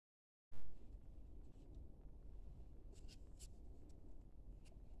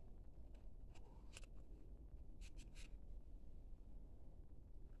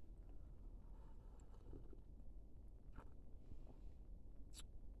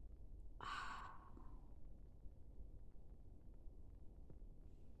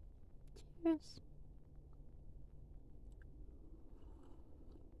Cheers.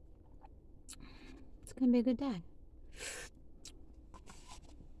 It's going to be a good day.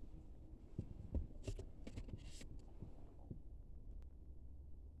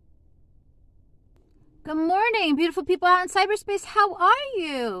 Good morning, beautiful people out in cyberspace. How are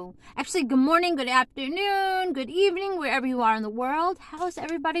you? Actually, good morning, good afternoon, good evening, wherever you are in the world. How's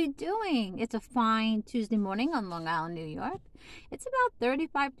everybody doing? It's a fine Tuesday morning on Long Island, New York. It's about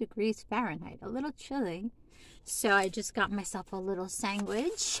 35 degrees Fahrenheit, a little chilly. So I just got myself a little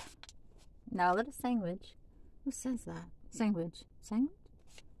sandwich. No, a little sandwich. Who says that? Sandwich. Sandwich?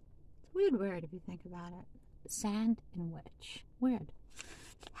 It's a weird word if you think about it. Sand and witch. Weird.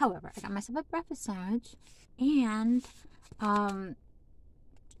 However, I got myself a breakfast sandwich, and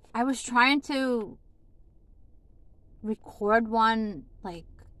I was trying to record one like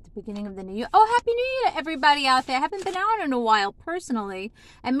the beginning of the new year. Oh, Happy New Year to everybody out there. I haven't been out in a while personally.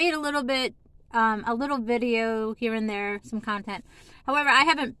 I made a little video here and there, some content. However, I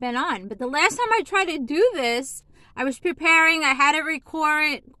haven't been on. But the last time I tried to do this, I was preparing. I had it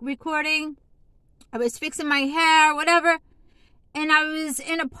recording. I was fixing my hair, whatever. And I was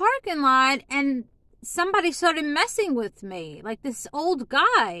in a parking lot, and somebody started messing with me. Like this old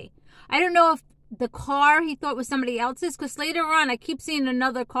guy. I don't know if the car he thought was somebody else's, because later on I keep seeing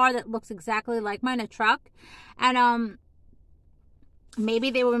another car that looks exactly like mine, a truck. And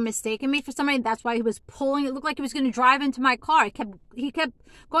maybe they were mistaking me for somebody. That's why he was pulling. It looked like he was going to drive into my car. He kept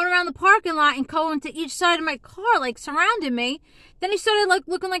going around the parking lot and going to each side of my car, like surrounding me. Then he started like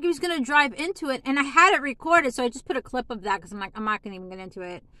looking like he was going to drive into it, and I had it recorded, so I just put a clip of that because I'm like, I'm not going to even get into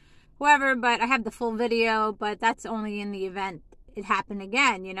it. However, but I have the full video, but that's only in the event it happened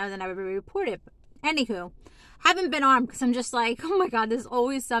again, you know, then I would report it. But anywho, haven't been on because I'm just like, oh my God, there's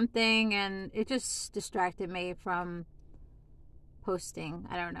always something, and it just distracted me from posting,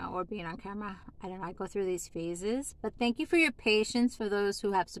 I don't know, or being on camera. I don't know, I go through these phases. But thank you for your patience, for those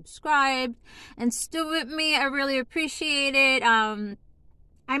who have subscribed and still with me. I really appreciate it. I'm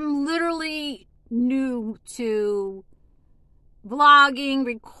literally new to vlogging,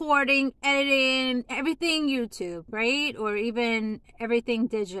 recording, editing, everything YouTube, right? Or even everything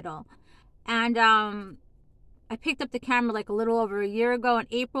digital. And I picked up the camera like a little over a year ago, and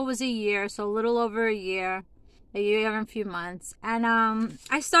April was a year, so a little over a year and a few months. And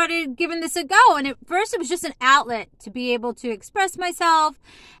I started giving this a go, and at first it was just an outlet to be able to express myself,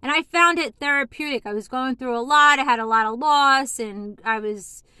 and I found it therapeutic. I was going through a lot. I had a lot of loss, and I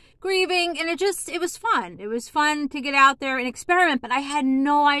was grieving, and it was fun. It was fun to get out there and experiment, but I had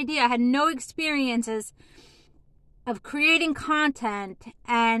no idea. I had no experiences of creating content.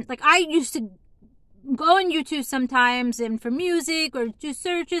 And like, I used to go on YouTube sometimes and for music or do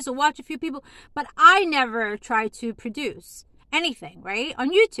searches or watch a few people, but I never tried to produce anything, right, on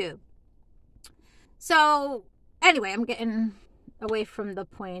YouTube. So anyway, I'm getting away from the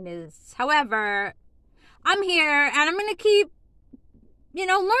point. However, I'm here, and I'm going to keep, you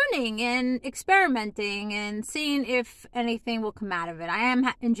know, learning and experimenting and seeing if anything will come out of it. I am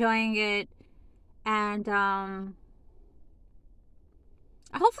enjoying it, and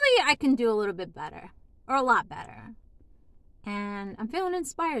hopefully I can do a little bit better, or a lot better. And I'm feeling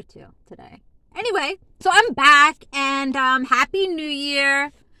inspired to today. Anyway, so I'm back, and Happy New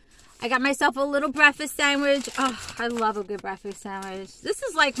Year. I got myself a little breakfast sandwich. Oh, I love a good breakfast sandwich. This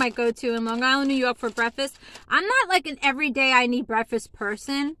is like my go-to in Long Island, New York for breakfast. I'm not like an everyday I need breakfast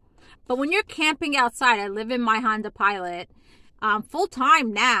person, but when you're camping outside, I live in my Honda Pilot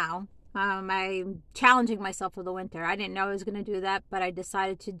full-time now. I'm challenging myself for the winter. I didn't know I was going to do that, but I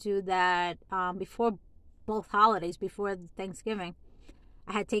decided to do that before both holidays, before Thanksgiving.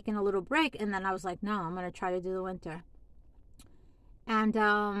 I had taken a little break, and then I was like, no, I'm going to try to do the winter. And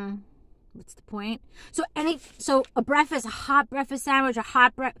what's the point? So a breakfast, a hot breakfast sandwich,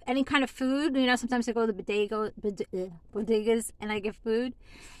 any kind of food. You know, sometimes I go to the bodegas and I get food,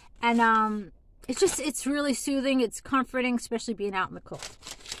 and it's really soothing. It's comforting, especially being out in the cold.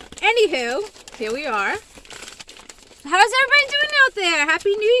 Anywho, here we are. How's everybody doing out there?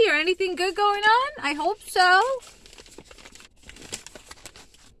 Happy New Year. Anything good going on? I hope so.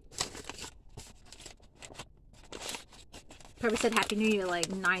 Probably said Happy New Year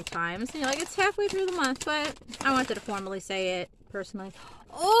like 9 times. And you're like, it's halfway through the month, but I wanted to formally say it personally.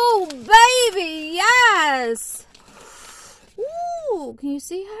 Oh, baby, yes. Ooh, can you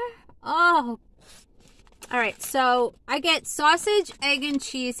see her? Oh. All right, so I get sausage, egg, and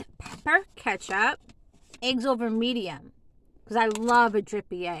cheese, pepper, ketchup, eggs over medium, because I love a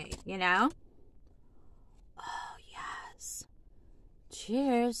drippy egg, you know? Oh, yes.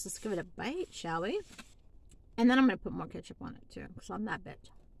 Cheers. Let's give it a bite, shall we? And then I'm going to put more ketchup on it, too, because I'm that bitch.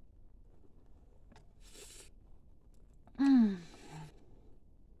 Mm.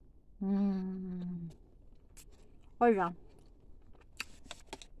 Mm. Hold on.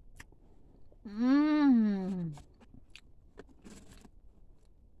 Mmm.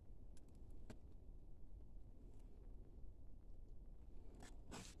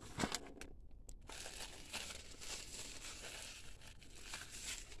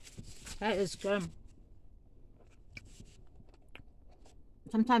 That is good.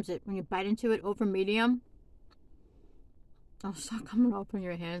 Sometimes when you bite into it over medium, it'll start coming off on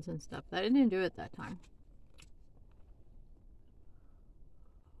your hands and stuff. I didn't do it that time.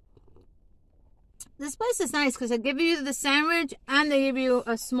 This place is nice because they give you the sandwich and they give you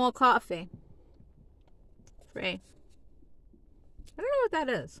a small coffee. Free. I don't know what that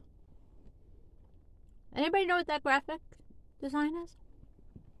is. Anybody know what that graphic design is?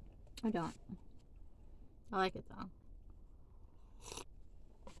 I don't. I like it though.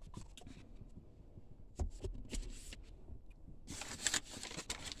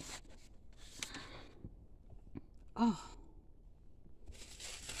 Oh.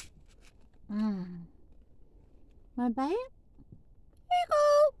 My bite? Here you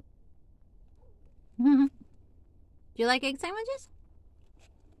go. Do you like egg sandwiches?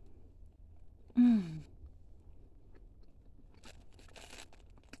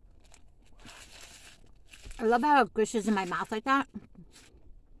 I love how it gushes in my mouth like that.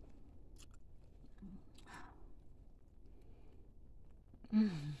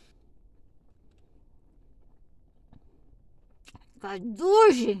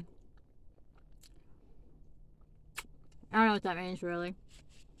 Gadouji. I don't know what that means really.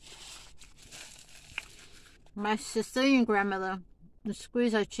 My Sicilian grandmother would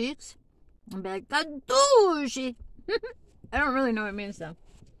squeeze her cheeks and be like, Gadouji. I don't really know what it means though.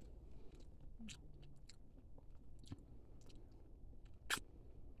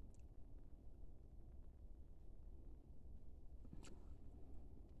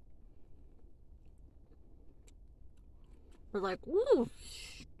 We're like, ooh,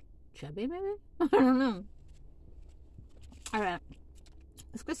 chubby maybe? I don't know. Alright,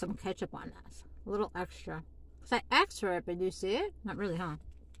 let's get some ketchup on this. A little extra. Because I asked for it, but do you see it? Not really, huh?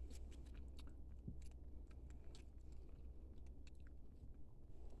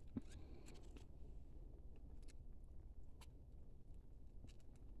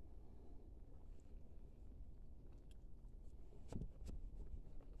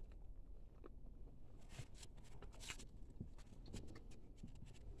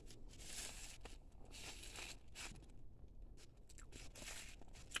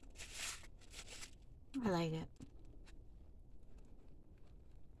 I like it.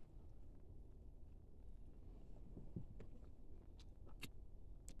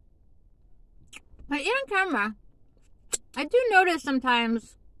 When I eat on camera, I do notice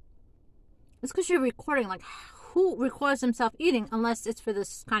sometimes it's because you're recording. Like, who records himself eating unless it's for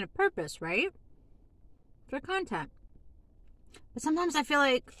this kind of purpose, right? For content. But sometimes I feel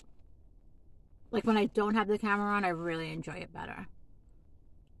like when I don't have the camera on, I really enjoy it better.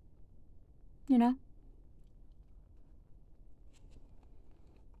 You know?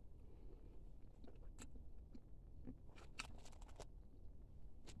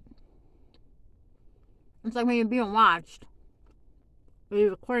 It's like when you're being watched, or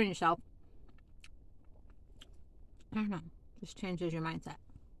you're recording yourself. I don't know. Just changes your mindset.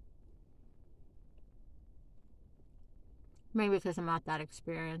 Maybe because I'm not that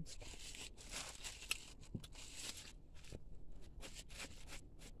experienced.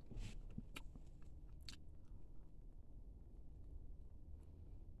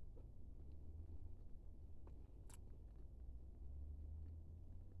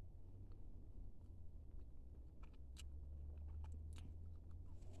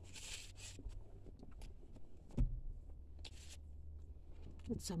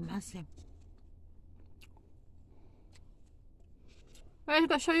 It's so messy. Alright, I'm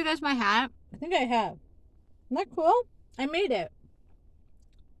gonna show you guys my hat. I think I have. Isn't that cool? I made it.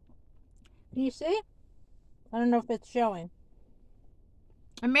 Can you see? I don't know if it's showing.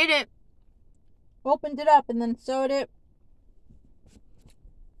 I made it, opened it up, and then sewed it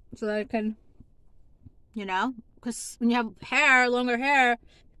so that I can, you know, because when you have hair, longer hair,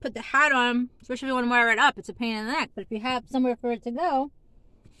 put the hat on, especially if you want to wear it up, it's a pain in the neck. But if you have somewhere for it to go,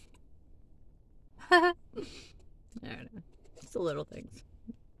 I don't know. It's the little things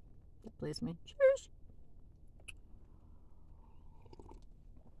that please me. Cheers.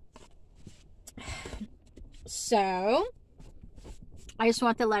 So, I just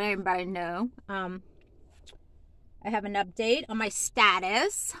want to let everybody know, I have an update on my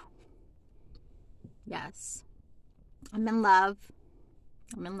status. Yes. I'm in love.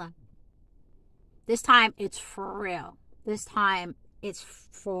 I'm in love. This time, it's for real. This time, it's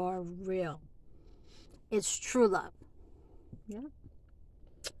for real. It's true love. Yeah.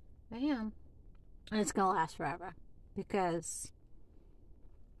 I am. And it's going to last forever. Because,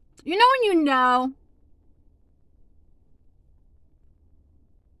 you know when you know?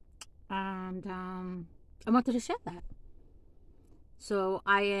 And I wanted to share that. So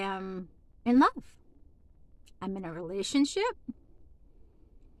I am in love. I'm in a relationship.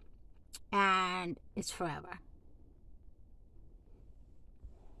 And it's forever.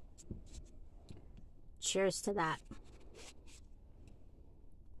 Cheers to that.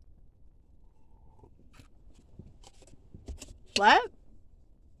 What?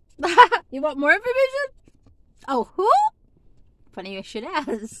 You want more information? Oh, who? Funny you should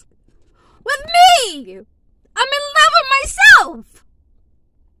ask. With me! I'm in love with myself!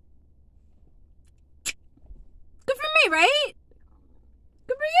 Good for me, right?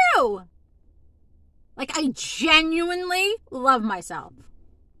 Good for you! Like, I genuinely love myself.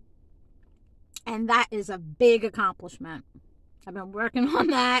 And that is a big accomplishment. I've been working on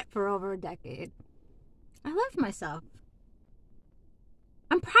that for over a decade. I love myself.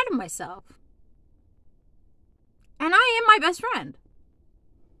 I'm proud of myself. And I am my best friend.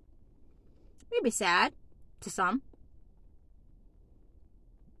 Maybe sad to some.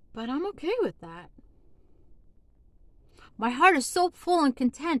 But I'm okay with that. My heart is so full and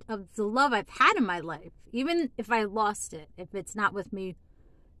content of the love I've had in my life. Even if I lost it. If it's not with me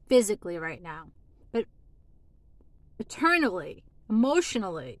physically right now. But eternally,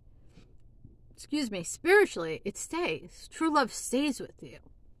 emotionally, spiritually, it stays. True love stays with you.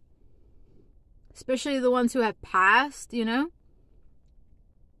 Especially the ones who have passed, you know?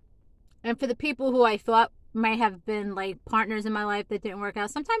 And for the people who I thought might have been like partners in my life that didn't work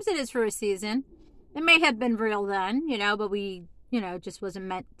out, sometimes it is for a season. It may have been real then, you know, but we, you know, just wasn't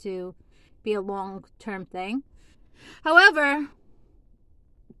meant to be a long-term thing. However,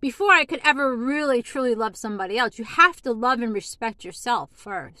 before I could ever really, truly love somebody else, you have to love and respect yourself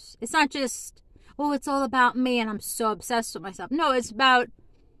first. It's not just, oh, it's all about me and I'm so obsessed with myself. No, it's about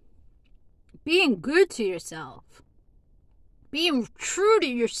being good to yourself. Being true to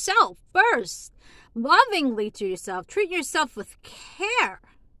yourself first. Lovingly to yourself. Treat yourself with care.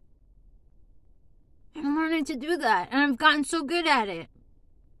 I'm learning to do that. And I've gotten so good at it.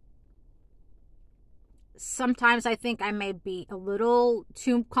 Sometimes I think I may be a little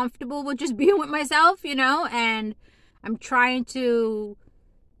too comfortable with just being with myself, you know. And I'm trying to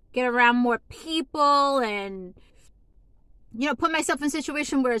get around more people and, you know, put myself in a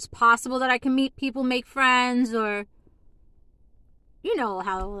situation where it's possible that I can meet people, make friends, or, you know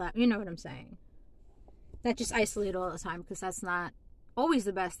how that, you know what I'm saying. Not just isolate all the time, because that's not always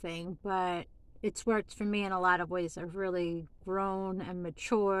the best thing, but it's worked for me in a lot of ways. I've really grown and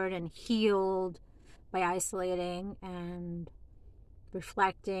matured and healed by isolating and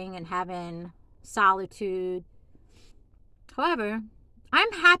reflecting and having solitude. However,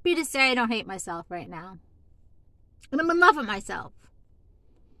 I'm happy to say I don't hate myself right now. And I'm in love with myself.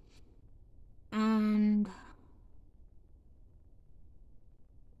 And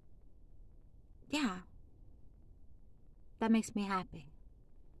yeah, that makes me happy.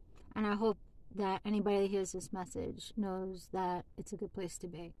 And I hope that anybody that hears this message knows that it's a good place to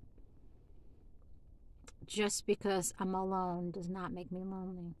be. Just because I'm alone does not make me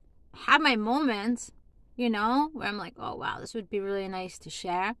lonely. I have my moments, you know, where I'm like, oh wow, this would be really nice to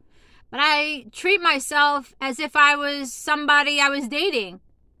share. But I treat myself as if I was somebody I was dating.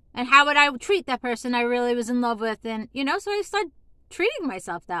 And how would I treat that person I really was in love with? And, you know, so I start treating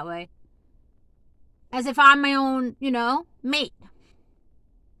myself that way. As if I'm my own, you know, mate.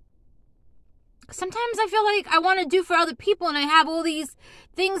 Sometimes I feel like I want to do for other people and I have all these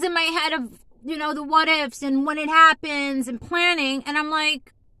things in my head of, you know, the what ifs and when it happens and planning. And I'm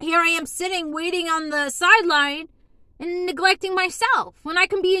like, here I am sitting, waiting on the sideline and neglecting myself when I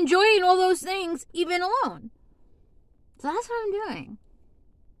can be enjoying all those things even alone. So that's what I'm doing.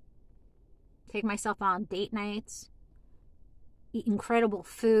 Take myself on date nights. Eat incredible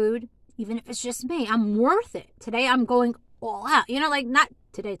food. Even if it's just me, I'm worth it. Today I'm going all out. You know, like not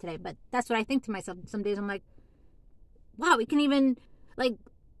today, but that's what I think to myself. Some days I'm like, wow, we can even, like,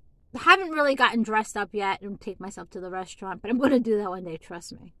 haven't really gotten dressed up yet and take myself to the restaurant, but I'm going to do that one day,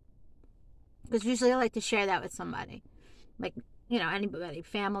 trust me. Because usually I like to share that with somebody. Like, you know, anybody,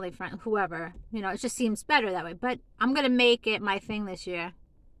 family, friend, whoever. You know, it just seems better that way. But I'm going to make it my thing this year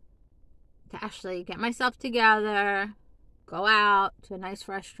to actually get myself together, go out to a nice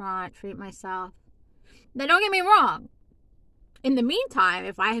restaurant, treat myself. Now, don't get me wrong. In the meantime,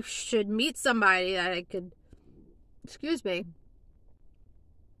 if I should meet somebody that I could,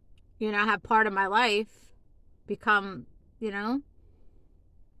 you know, have part of my life become you know,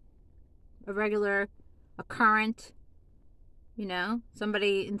 a regular, a current, you know,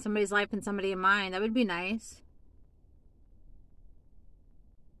 somebody in somebody's life and somebody in mine. That would be nice.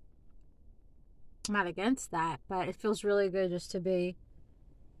 I'm not against that, but it feels really good just to be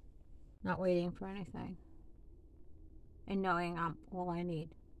not waiting for anything and knowing I'm all I need,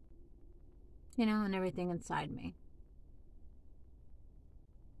 you know, and everything inside me.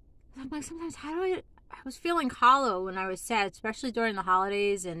 I'm like, sometimes I was feeling hollow when I was sad, especially during the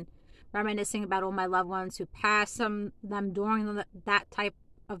holidays, and reminiscing about all my loved ones who passed, some of them during that type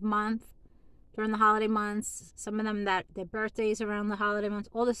of month, during the holiday months, some of them that their birthdays around the holiday months,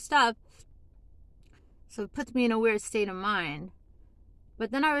 all this stuff. So it puts me in a weird state of mind.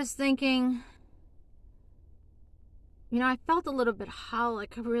 But then I was thinking, you know, I felt a little bit hollow,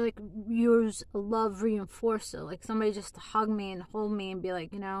 like I really could use a love reinforcer, like somebody just to hug me and hold me and be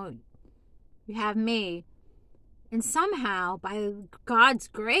like, you know, you have me. And somehow, by God's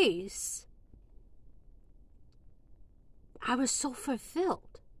grace, I was so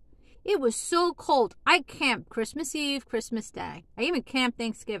fulfilled. It was so cold. I camped Christmas Eve, Christmas Day. I even camped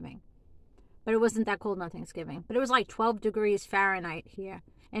Thanksgiving. But it wasn't that cold on Thanksgiving. But it was like 12 degrees Fahrenheit here.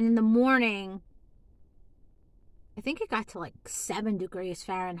 And in the morning, I think it got to like 7 degrees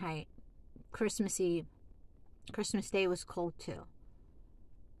Fahrenheit. Christmas Eve. Christmas Day was cold too.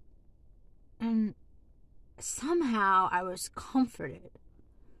 And somehow I was comforted.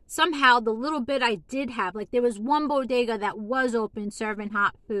 Somehow the little bit I did have, like there was one bodega that was open serving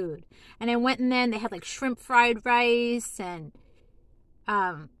hot food. And I went in there and they had like shrimp fried rice and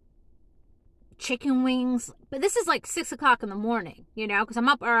chicken wings. But this is like 6 o'clock in the morning, you know, because I'm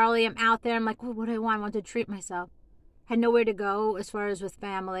up early. I'm out there. I'm like, well, what do I want? I want to treat myself. Had nowhere to go as far as with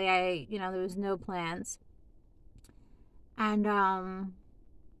family. There was no plans. And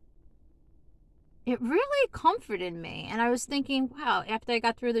it really comforted me. And I was thinking, wow, after I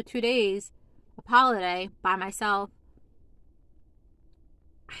got through the 2 days of holiday by myself,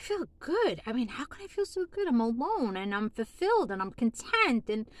 I feel good. I mean, how can I feel so good? I'm alone and I'm fulfilled and I'm content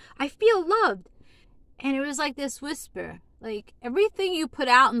and I feel loved. And it was like this whisper, like everything you put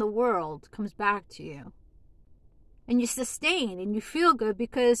out in the world comes back to you. And you sustain and you feel good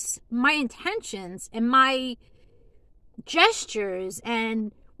because my intentions and my gestures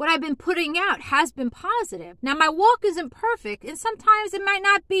and what I've been putting out has been positive. Now, my walk isn't perfect and sometimes it might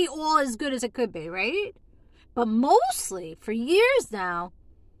not be all as good as it could be, right? But mostly, for years now,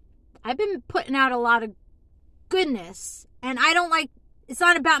 I've been putting out a lot of goodness. And I don't like, it's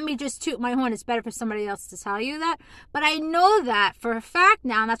not about me just toot my horn. It's better for somebody else to tell you that. But I know that for a fact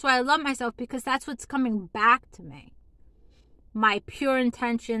now. And that's why I love myself, because that's what's coming back to me. My pure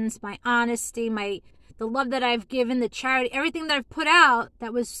intentions, my honesty, the love that I've given, the charity, everything that I've put out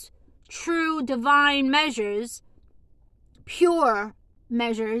that was true divine measures, pure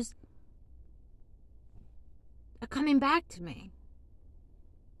measures, are coming back to me.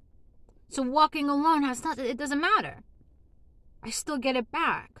 So walking alone, it doesn't matter. I still get it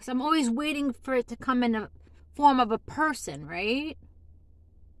back because I'm always waiting for it to come in the form of a person, right?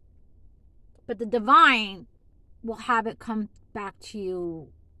 But the divine will have it come back to you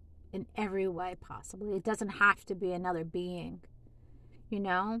in every way possible. It doesn't have to be another being, you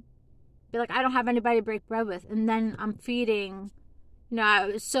know? Be like, I don't have anybody to break bread with. And then I'm feeding, you know, I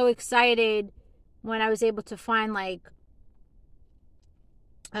was so excited when I was able to find like,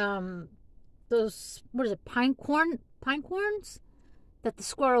 those, what is it, pine corns that the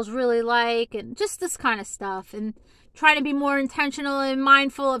squirrels really like, and just this kind of stuff, and try to be more intentional and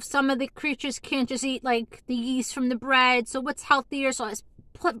mindful of some of the creatures can't just eat like the yeast from the bread. So what's healthier? So I was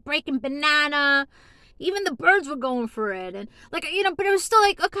breaking banana. Even the birds were going for it, and like, you know, but it was still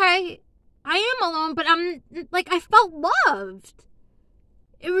like, okay, I am alone, but I'm like, I felt loved.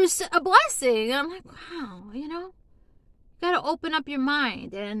 It was a blessing. I'm like, wow, you know, you gotta open up your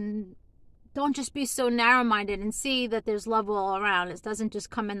mind and don't just be so narrow-minded and see that there's love all around. It doesn't just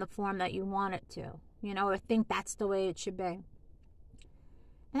come in the form that you want it to, you know, or think that's the way it should be. And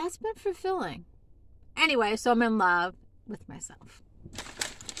that's been fulfilling. Anyway, so I'm in love with myself.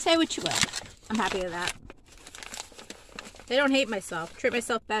 Say what you will. I'm happy with that. I don't hate myself. Treat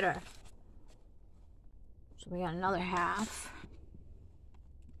myself better. So we got another half.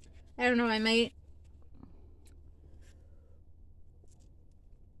 I don't know, I might...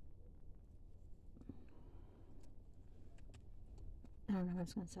 I don't know what I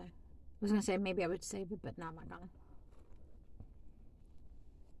was going to say. I was going to say maybe I would save it, but no, I'm not going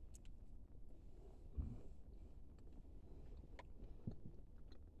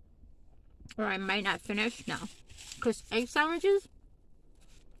to. Or I might not finish. No. Because egg sandwiches,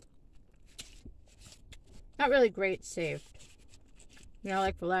 Not really great saved. You know,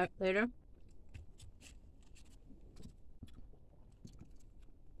 like for later.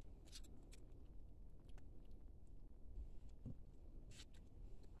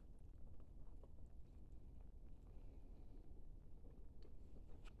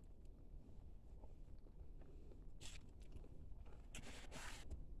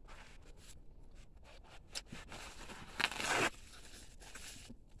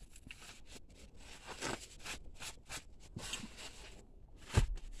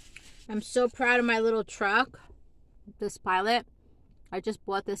 I'm so proud of my little truck, this Pilot. I just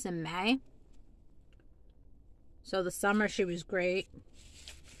bought this in May. So the summer she was great.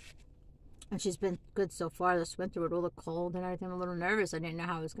 And she's been good so far this winter with all the cold and everything. I'm a little nervous. I didn't know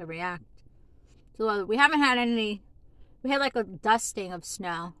how I was going to react. So we haven't had any, we had like a dusting of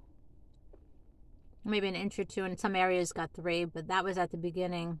snow. Maybe an inch or two, and some areas got 3, but that was at the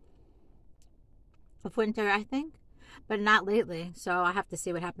beginning of winter, I think. But not lately, so I have to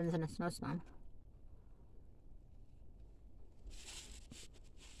see what happens in a snowstorm.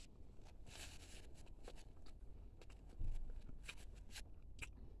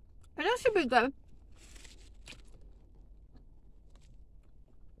 And that should be good.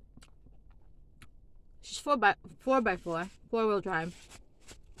 She's 4x4, 4-wheel drive.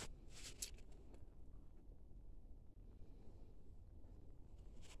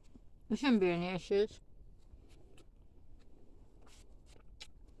 There shouldn't be any issues.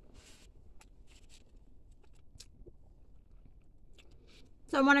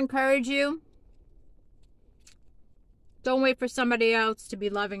 So I want to encourage you. Don't wait for somebody else to be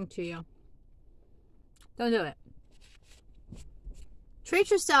loving to you. Don't do it.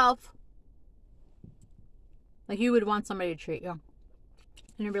 Treat yourself like you would want somebody to treat you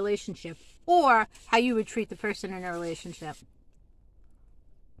in a relationship, or how you would treat the person in a relationship.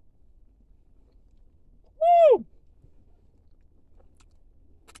 Woo!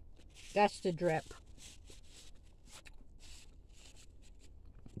 That's the drip.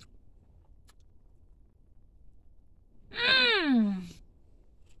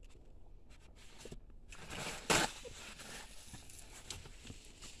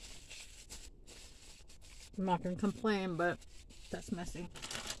 I'm not going to complain, but that's messy.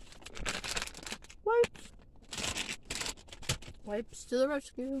 Wipes. Wipes to the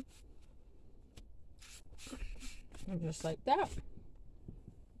rescue. And just like that.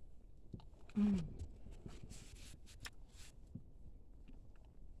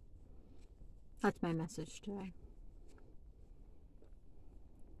 That's my message today.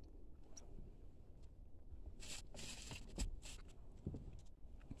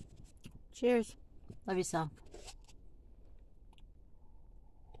 Cheers. Love yourself.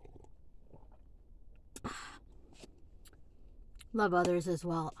 Love others as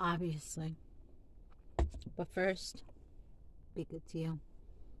well, obviously. But first, be good to you.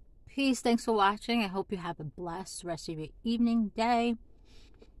 Peace. Thanks for watching. I hope you have a blessed rest of your evening, day,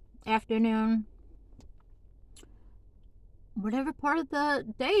 afternoon, whatever part of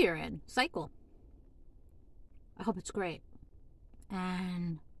the day you're in, cycle. I hope it's great.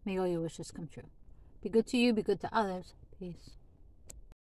 And may all your wishes come true. Be good to you. Be good to others. Peace.